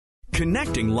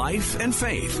Connecting life and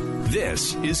faith.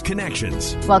 This is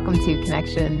Connections. Welcome to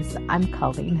Connections. I'm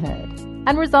Colleen Hood.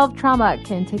 Unresolved trauma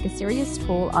can take a serious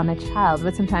toll on a child,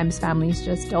 but sometimes families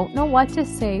just don't know what to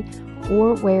say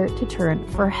or where to turn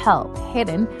for help.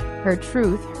 Hidden, Her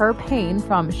Truth, Her Pain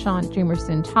from Shun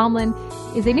Jamerson Tomlin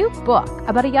is a new book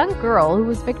about a young girl who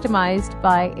was victimized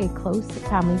by a close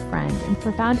family friend and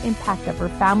profound impact of her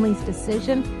family's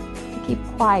decision to keep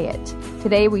quiet.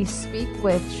 Today we speak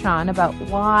with Shun about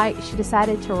why she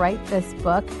decided to write this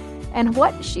book and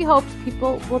what she hopes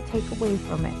people will take away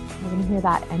from it. We're going to hear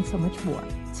that and so much more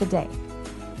today.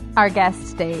 Our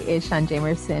guest today is Shun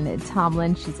Jamerson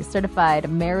Tomlin. She's a certified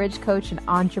marriage coach and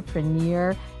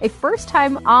entrepreneur, a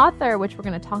first-time author, which we're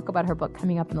going to talk about her book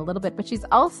coming up in a little bit, but she's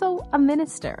also a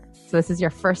minister. So this is your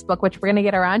first book, which we're going to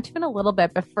get around to in a little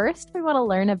bit. But first, we want to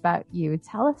learn about you.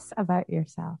 Tell us about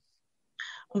yourself.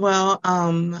 Well,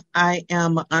 I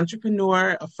am an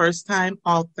entrepreneur, a first-time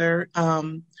author.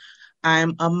 I'm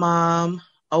a mom,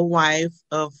 a wife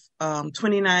of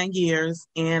 29 years,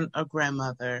 and a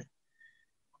grandmother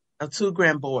of 2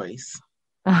 grandboys.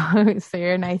 So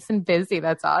you're nice and busy.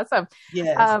 That's awesome.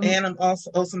 Yes, and I'm also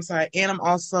and I'm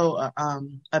also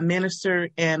a minister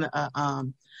and a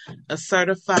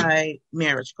certified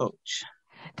marriage coach.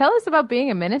 Tell us about being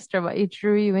a minister. What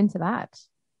drew you into that?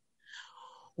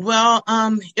 Well,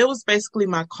 it was basically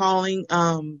my calling.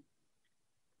 I've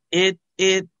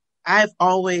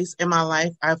always in my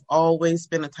life, I've always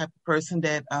been a type of person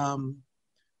that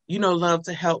love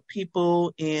to help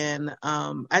people, and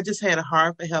I just had a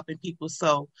heart for helping people.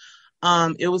 So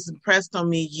it was impressed on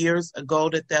me years ago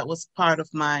that was part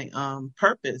of my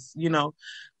purpose, to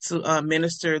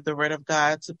minister the word of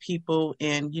God to people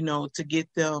and, to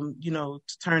get them, to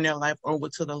turn their life over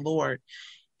to the Lord.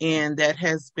 And that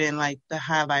has been like the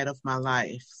highlight of my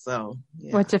life. So,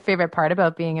 yeah. What's your favorite part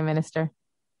about being a minister?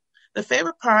 The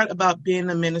favorite part about being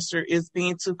a minister is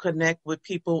being to connect with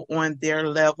people on their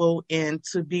level and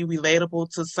to be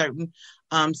relatable to certain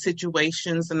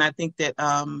situations. And I think that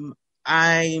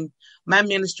my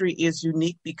ministry is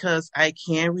unique because I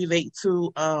can relate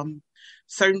to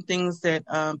certain things that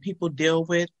people deal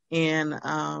with. And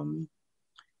and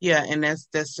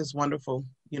that's just wonderful,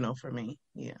 for me.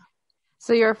 Yeah.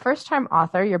 So you're a first-time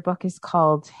author. Your book is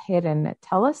called Hidden.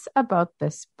 Tell us about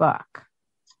this book.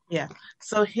 Yeah.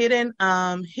 So Hidden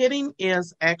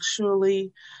is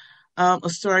actually a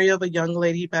story of a young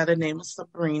lady by the name of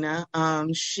Sabrina.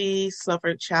 She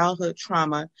suffered childhood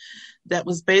trauma that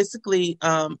was basically,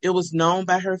 it was known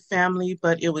by her family,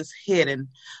 but it was hidden.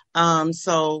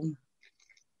 So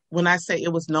when I say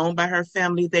it was known by her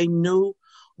family, they knew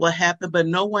what happened, but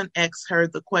no one asked her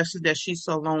the question that she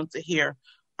so longed to hear.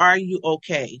 Are you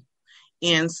okay?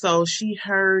 And so she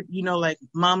heard, like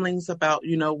mumblings about,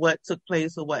 what took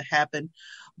place or what happened,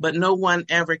 but no one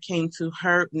ever came to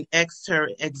her and asked her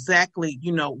exactly,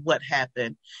 what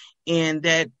happened. And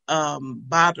that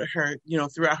bothered her,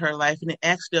 throughout her life. And it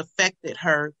actually affected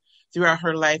her throughout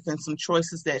her life and some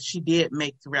choices that she did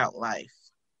make throughout life.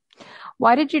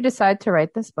 Why did you decide to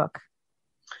write this book?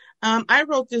 I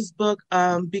wrote this book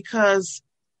because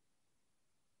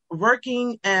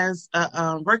working in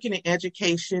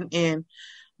education and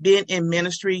being in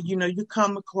ministry, you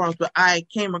come across, but I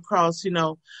came across,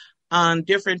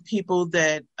 different people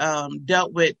that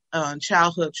dealt with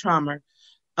childhood trauma.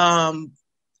 Either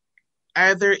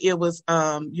it was,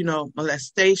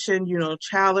 molestation,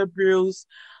 child abuse,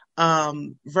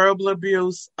 verbal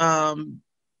abuse, and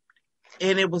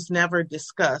it was never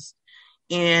discussed.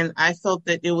 And I felt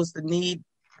that it was the need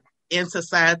in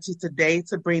society today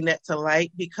to bring that to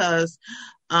light because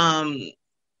when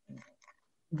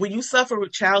you suffer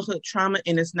with childhood trauma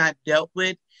and it's not dealt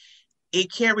with, it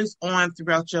carries on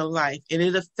throughout your life and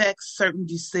it affects certain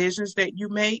decisions that you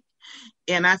make.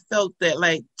 And I felt that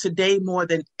like today more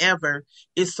than ever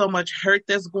is so much hurt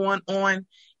that's going on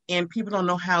and people don't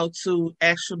know how to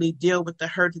actually deal with the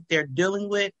hurt that they're dealing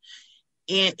with.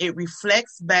 And it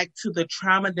reflects back to the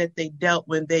trauma that they dealt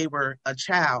when they were a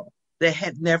child that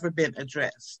had never been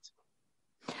addressed.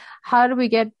 How do we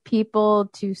get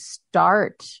people to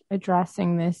start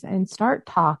addressing this and start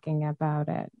talking about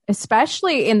it,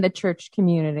 especially in the church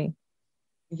community?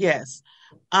 Yes.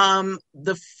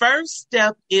 The first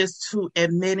step is to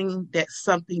admitting that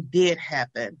something did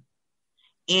happen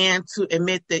and to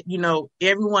admit that,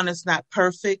 everyone is not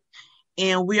perfect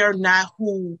and we are not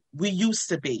who we used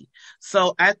to be.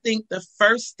 So I think the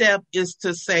first step is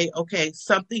to say, okay,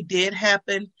 something did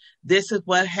happen. This is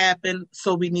what happened.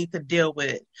 So we need to deal with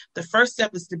it. The first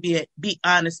step is to be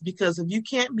honest, because if you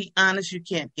can't be honest, you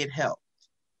can't get help.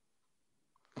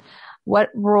 What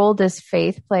role does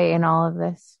faith play in all of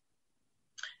this?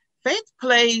 Faith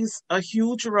plays a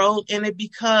huge role in it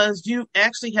because you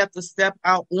actually have to step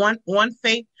out on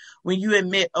faith when you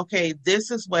admit, okay,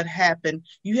 this is what happened.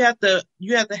 You have to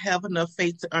have enough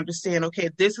faith to understand, okay,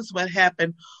 this is what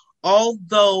happened.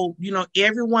 Although,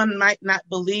 everyone might not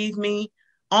believe me,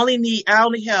 I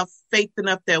only have faith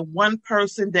enough that one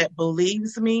person that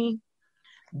believes me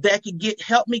that could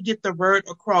help me get the word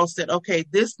across that, okay,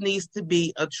 this needs to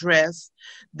be addressed.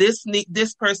 This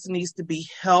person needs to be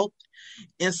helped.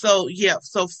 And so, yeah,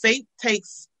 so faith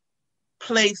takes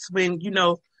place when,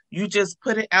 you just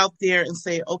put it out there and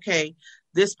say, okay,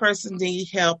 this person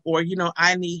needs help, or,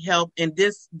 I need help, and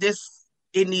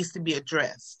it needs to be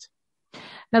addressed.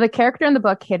 Now, the character in the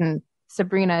book, Hidden,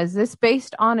 Sabrina, is this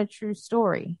based on a true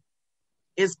story?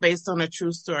 It's based on a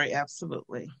true story,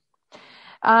 absolutely.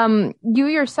 You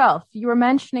yourself, you were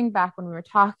mentioning back when we were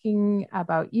talking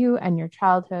about you and your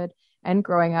childhood and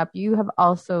growing up, you have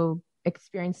also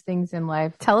experienced things in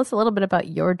life. Tell us a little bit about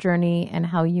your journey and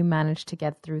how you managed to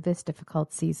get through this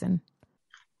difficult season.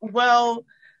 Well,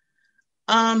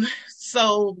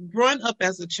 so growing up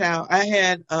as a child, I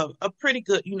had a pretty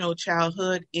good,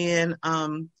 childhood in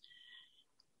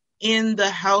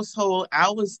the household I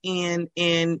was in,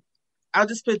 and I'll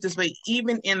just put it this way,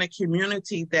 even in the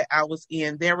community that I was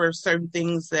in, there were certain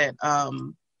things that,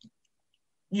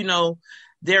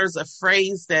 there's a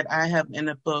phrase that I have in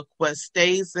the book,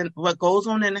 what goes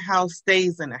on in the house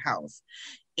stays in the house.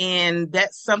 And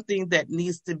that's something that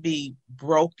needs to be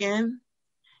broken.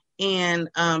 And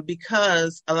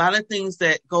because a lot of things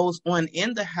that goes on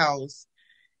in the house,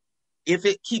 if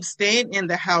it keeps staying in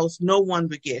the house, no one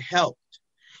would get helped.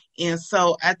 And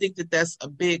so I think that that's a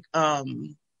big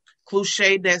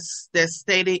cliche that's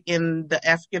stated in the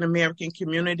African American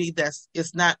community,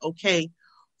 it's not okay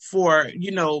for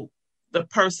the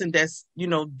person that's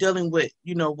dealing with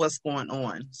what's going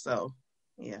on. So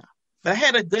yeah, but I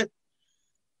had a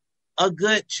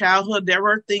good childhood. There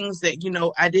were things that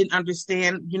I didn't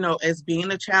understand as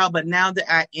being a child, but now that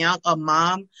I am a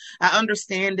mom, I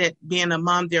understand that being a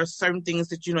mom, there are certain things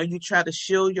that you try to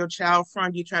shield your child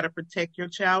from, you try to protect your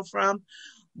child from.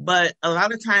 But a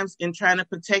lot of times in trying to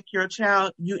protect your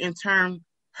child, you in turn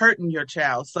hurting your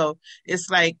child. So it's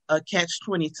like a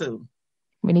catch-22.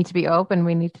 We need to be open.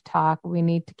 We need to talk. We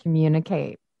need to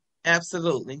communicate.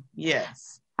 Absolutely.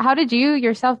 Yes. How did you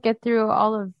yourself get through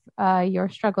all of your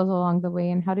struggles along the way?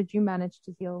 And how did you manage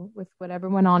to deal with whatever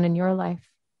went on in your life?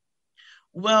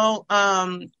 Well,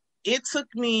 it took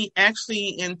me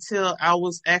actually until I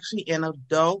was actually an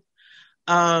adult,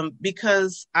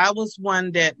 because I was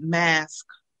one that masked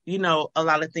a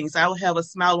lot of things. I would have a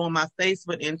smile on my face,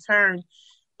 but in turn,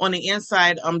 on the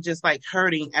inside, I'm just like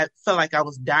hurting. I felt like I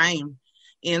was dying.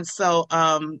 And so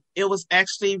it was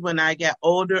actually when I got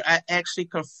older, I actually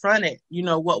confronted,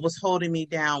 what was holding me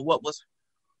down, what was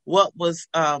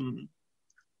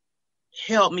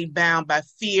held me bound by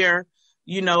fear,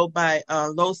 by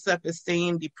low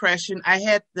self-esteem, depression. I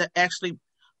had to actually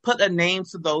put a name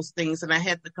to those things, and I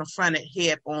had to confront it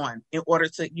head on in order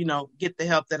to, get the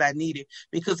help that I needed.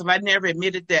 Because if I never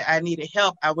admitted that I needed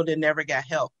help, I would have never got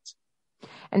helped.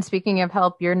 And speaking of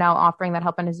help, you're now offering that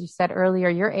help. And as you said earlier,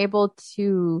 you're able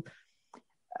to,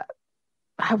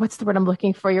 what's the word I'm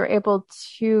looking for? You're able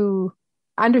to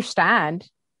understand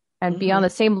and be on the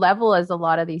same level as a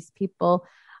lot of these people.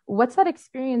 What's that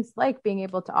experience like, being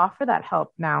able to offer that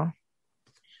help now?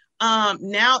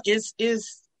 Now it's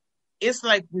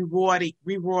like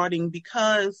rewarding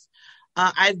because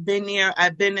I've been there.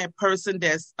 I've been that person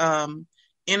that's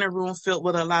in a room filled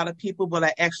with a lot of people, but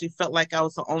I actually felt like I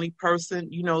was the only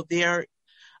person, there.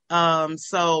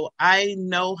 So I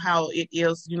know how it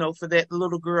is, for that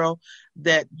little girl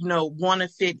that, want to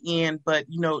fit in, but,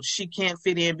 she can't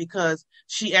fit in because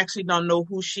she actually don't know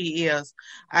who she is.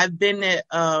 I've been that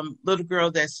little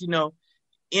girl that's,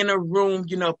 in a room,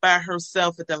 by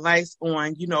herself with the lights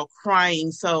on,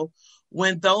 crying. So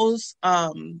when those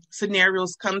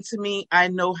scenarios come to me, I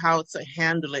know how to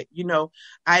handle it.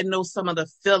 I know some of the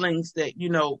feelings that,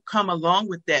 come along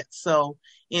with that. So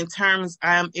in terms,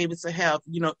 I'm able to have,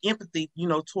 empathy,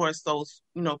 towards those,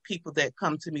 people that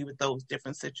come to me with those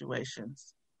different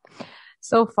situations.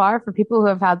 So far, for people who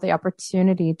have had the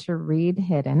opportunity to read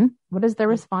Hidden, what has their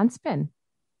response been?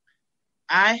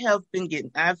 I've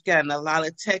gotten a lot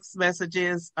of text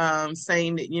messages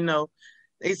saying that,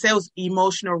 they say it was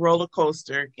emotional roller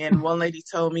coaster. And one lady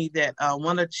told me that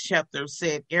one of the chapters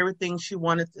said everything she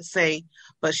wanted to say,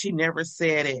 but she never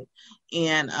said it.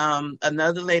 And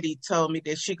another lady told me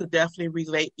that she could definitely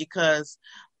relate because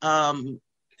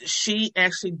she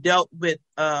actually dealt with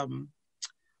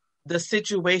the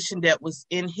situation that was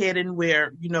in Hidden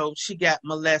where, she got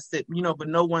molested, but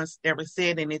no one's ever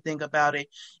said anything about it.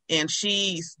 And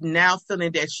she's now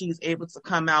feeling that she's able to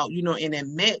come out, and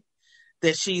admit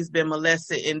that she's been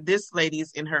molested. And this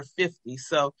lady's in her 50s.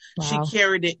 So Wow. she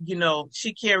carried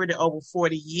it over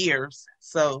 40 years.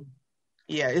 So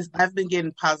yeah, I've been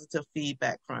getting positive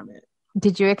feedback from it.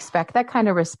 Did you expect that kind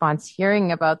of response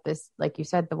hearing about this? Like you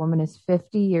said, the woman is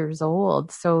 50 years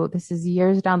old. So this is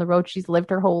years down the road. She's lived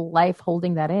her whole life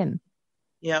holding that in.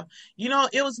 Yeah.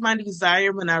 It was my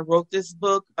desire when I wrote this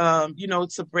book,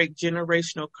 to break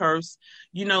generational curse,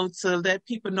 to let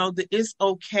people know that it's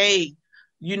okay,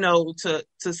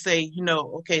 to say,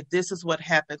 okay, this is what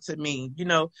happened to me,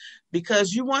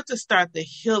 because you want to start the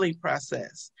healing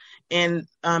process. And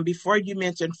before you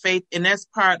mentioned faith, and that's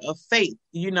part of faith,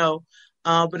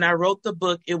 when I wrote the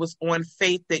book, it was on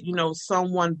faith that,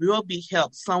 someone will be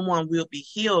helped, someone will be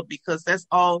healed, because that's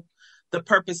all the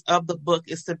purpose of the book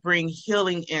is to bring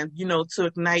healing and, to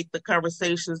ignite the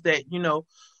conversations that,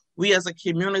 we as a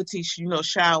community,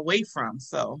 shy away from.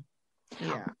 So,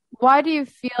 yeah. Why do you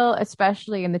feel,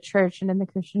 especially in the church and in the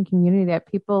Christian community,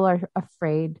 that people are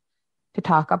afraid to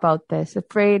talk about this,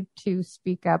 afraid to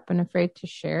speak up and afraid to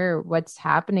share what's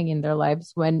happening in their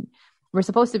lives when we're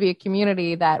supposed to be a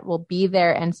community that will be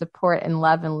there and support and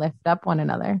love and lift up one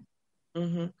another?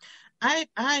 Mm-hmm.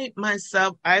 I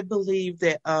myself, I believe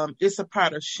that it's a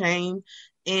part of shame,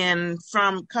 and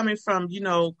coming from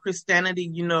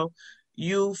Christianity,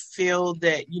 you feel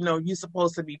that you're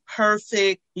supposed to be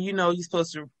perfect, you're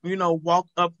supposed to walk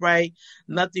upright,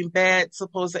 nothing bad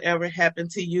supposed to ever happen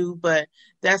to you, but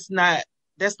that's not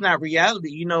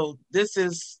reality. This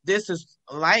is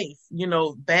life.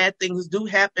 Bad things do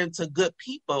happen to good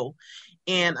people,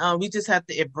 and we just have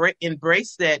to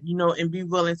embrace that, and be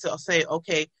willing to say,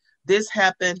 okay, this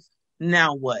happened,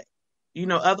 now what?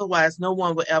 Otherwise no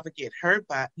one will ever get hurt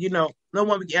by it. No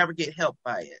one will ever get helped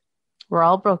by it. We're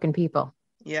all broken people.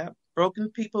 Yeah,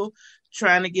 broken people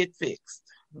trying to get fixed.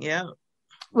 Yeah.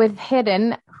 With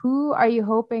Hidden, who are you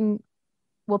hoping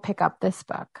will pick up this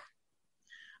book?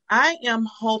 I am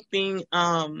hoping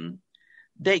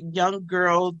that young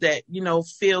girl that,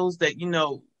 feels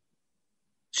that,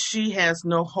 she has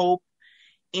no hope.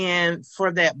 And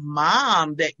for that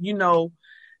mom that,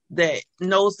 that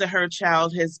knows that her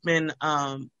child has been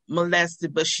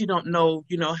molested, but she don't know,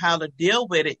 how to deal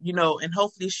with it, and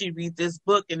hopefully she reads this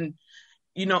book and,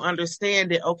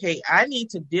 understand that, okay, I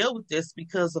need to deal with this,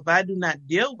 because if I do not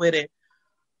deal with it,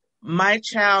 my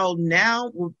child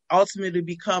now will ultimately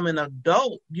become an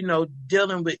adult,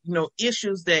 dealing with,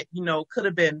 issues that, could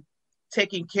have been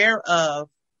taken care of.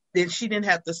 Then she didn't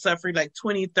have to suffer like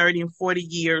 20, 30, and 40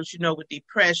 years, with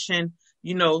depression,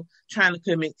 trying to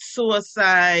commit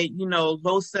suicide,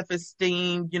 low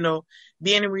self-esteem,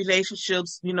 being in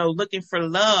relationships, looking for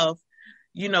love,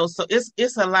 so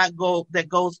it's a lot that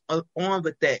goes on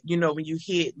with that, when you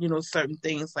hit, certain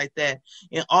things like that.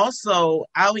 And also,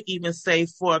 I would even say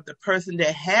for the person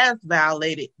that has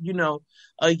violated,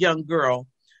 a young girl,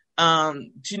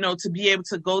 to be able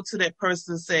to go to that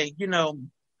person and say,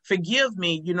 forgive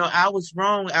me, I was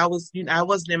wrong. I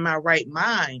wasn't in my right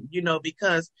mind,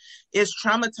 because it's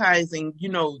traumatizing,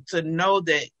 to know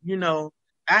that,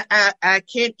 I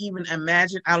can't even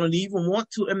imagine. I don't even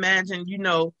want to imagine,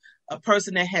 a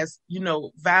person that has,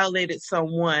 violated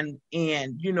someone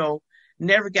and,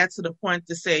 never got to the point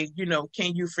to say,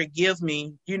 can you forgive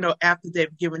me, after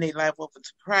they've given their life over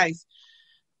to Christ.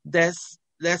 That's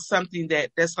something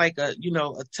that's like a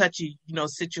touchy,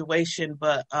 situation.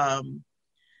 But, and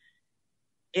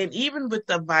even with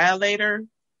the violator,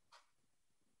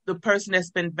 the person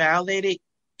that's been violated,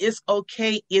 it's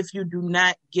okay if you do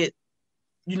not get,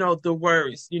 the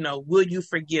words, will you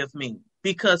forgive me?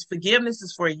 Because forgiveness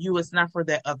is for you, it's not for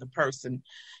that other person.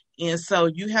 And so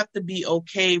you have to be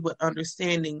okay with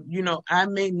understanding, I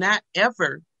may not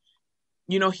ever,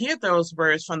 hear those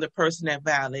words from the person that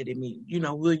violated me,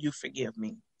 will you forgive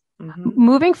me? Mm-hmm.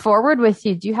 Moving forward with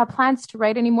you, do you have plans to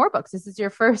write any more books? This is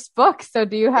your first book. So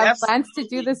do you have plans to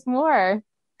do this more?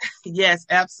 Yes,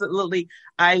 absolutely.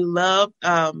 I love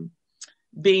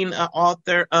being an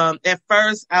author. At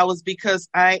first I was, because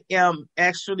I am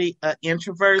actually an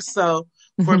introvert. So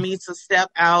for me to step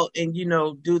out and,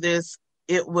 do this,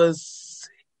 it was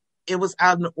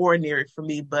out of the ordinary for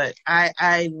me, but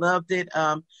I loved it.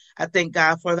 I thank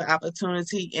God for the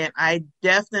opportunity, and I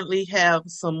definitely have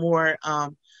some more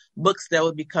books that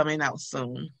will be coming out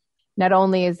soon. Not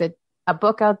only is it a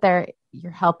book out there,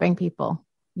 you're helping people.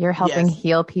 You're helping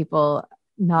heal people,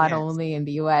 not only in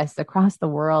the U.S., across the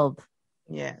world.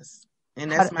 Yes.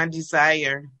 And that's my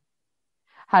desire.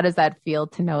 How does that feel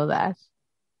to know that?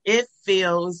 It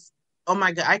feels oh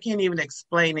my God, I can't even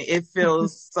explain it. It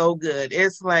feels so good.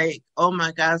 It's like, oh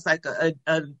my God, it's like a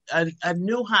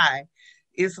new high.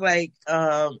 It's like,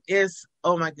 it's,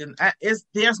 oh my goodness.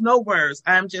 There's no words.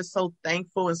 I'm just so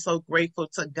thankful and so grateful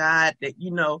to God that,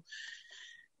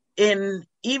 and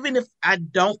even if I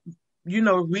don't,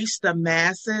 reach the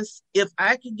masses, if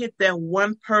I can get that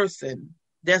one person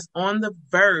that's on the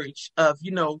verge of,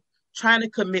 trying to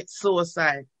commit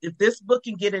suicide, if this book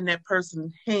can get in that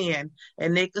person's hand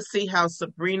and they could see how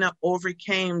Sabrina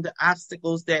overcame the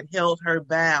obstacles that held her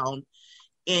bound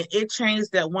and it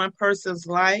changed that one person's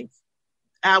life,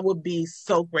 I would be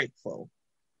so grateful.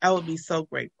 I would be so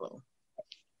grateful.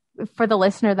 For the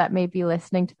listener that may be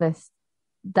listening to this,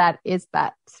 that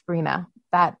Sabrina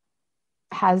that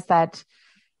has that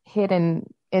hidden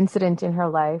incident in her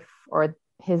life or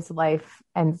his life,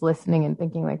 and listening and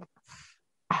thinking like,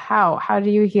 how do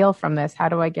you heal from this? How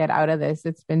do I get out of this?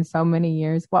 It's been so many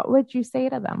years. What would you say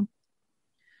to them?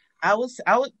 I would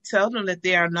tell them that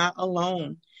they are not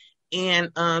alone,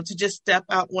 and to just step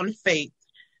out on faith,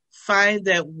 find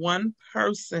that one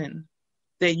person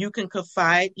that you can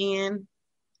confide in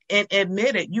and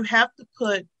admit it. You have to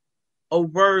put a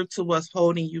word to what's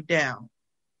holding you down.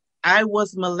 I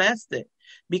was molested,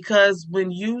 because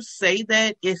when you say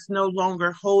that, it's no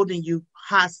longer holding you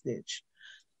hostage.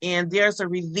 And there's a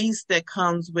release that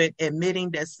comes with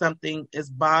admitting that something is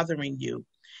bothering you.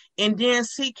 And then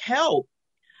seek help.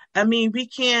 I mean, we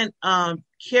can't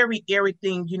carry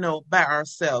everything, by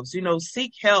ourselves.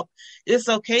 Seek help. It's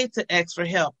okay to ask for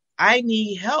help. I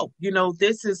need help.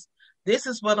 This is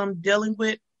what I'm dealing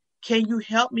with. Can you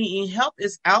help me? And help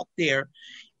is out there.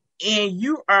 And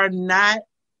you are not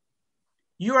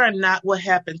what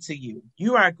happened to you.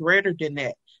 You are greater than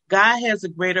that. God has a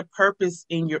greater purpose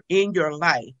in your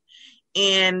life.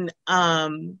 And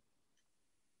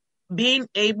being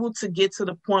able to get to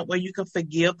the point where you can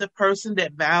forgive the person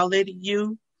that violated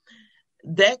you,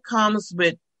 that comes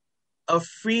with a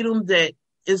freedom that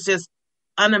is just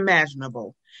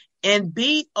unimaginable. And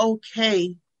be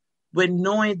okay with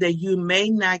knowing that you may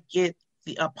not get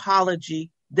the apology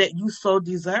that you so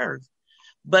deserve.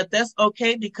 But that's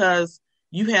okay, because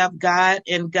you have God,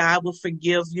 and God will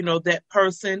forgive, that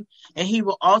person, and he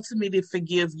will ultimately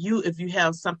forgive you if you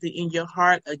have something in your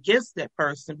heart against that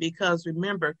person. Because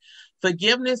remember,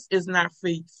 forgiveness is not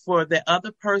for the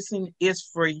other person, it's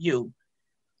for you.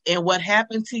 And what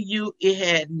happened to you, it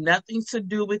had nothing to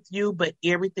do with you, but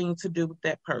everything to do with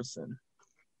that person.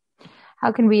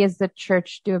 How can we as the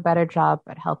church do a better job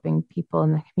at helping people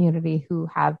in the community who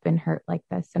have been hurt like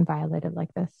this and violated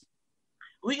like this?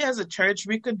 We as a church,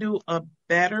 we could do a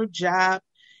better job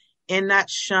in not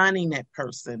shunning that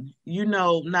person,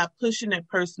 not pushing that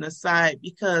person aside,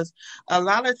 because a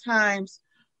lot of times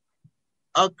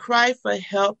a cry for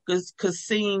help could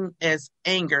seem as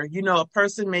anger. A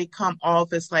person may come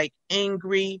off as like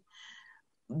angry,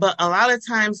 but a lot of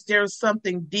times there's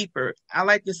something deeper. I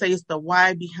like to say it's the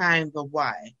why behind the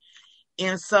why.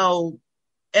 And so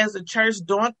as a church,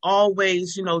 don't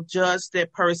always, judge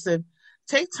that person.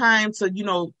 Take time to,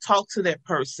 talk to that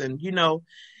person,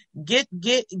 get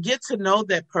to know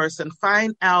that person,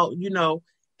 find out,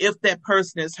 if that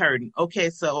person is hurting. Okay,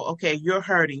 you're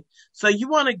hurting. So you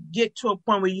want to get to a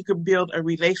point where you can build a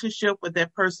relationship with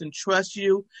that person, trust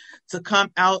you to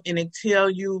come out and tell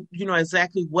you,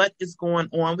 exactly what is going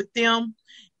on with them.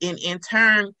 And in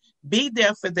turn, be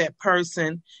there for that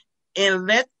person and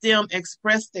let them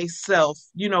express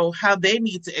themselves, how they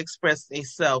need to express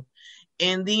themselves.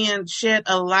 And then shed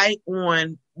a light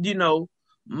on,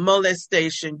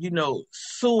 molestation,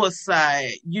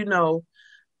 suicide,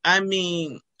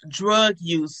 drug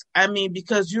use.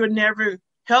 Because you'll never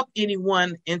help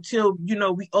anyone until,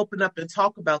 we open up and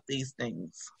talk about these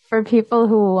things. For people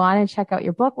who want to check out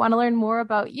your book, want to learn more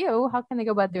about you, how can they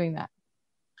go about doing that?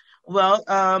 Well,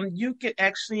 you could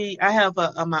actually, I have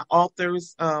my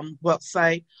author's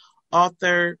website,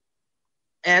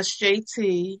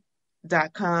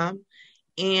 authorsjt.com.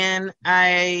 And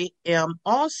I am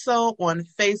also on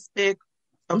Facebook,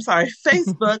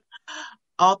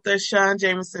 author Shun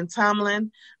Jamerson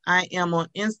Tomlin. I am on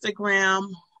Instagram,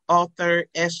 author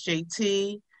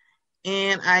SJT.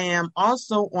 And I am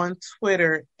also on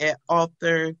Twitter at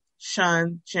author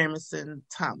Shun Jamerson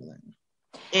Tomlin.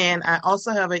 And I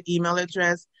also have an email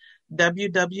address,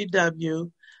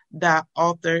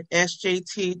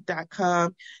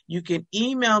 www.authorsjt.com. You can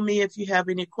email me if you have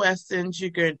any questions.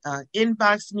 You can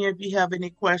inbox me if you have any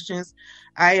questions.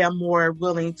 I am more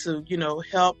willing to,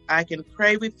 help. I can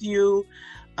pray with you.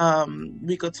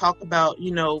 We could talk about,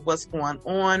 what's going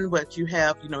on, what you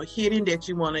have, hidden that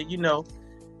you want to,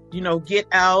 get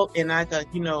out. And I could,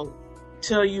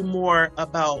 tell you more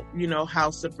about, how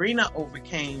Sabrina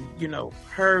overcame,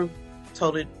 her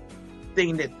total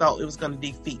thing that thought it was going to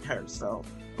defeat her. So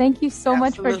thank you so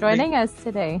much for absolutely. joining us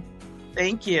today.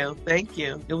 Thank you.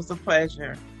 It was a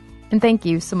pleasure. And thank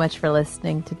you so much for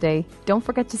listening today. Don't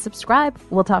forget to subscribe.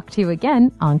 We'll talk to you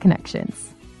again on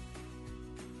Connections.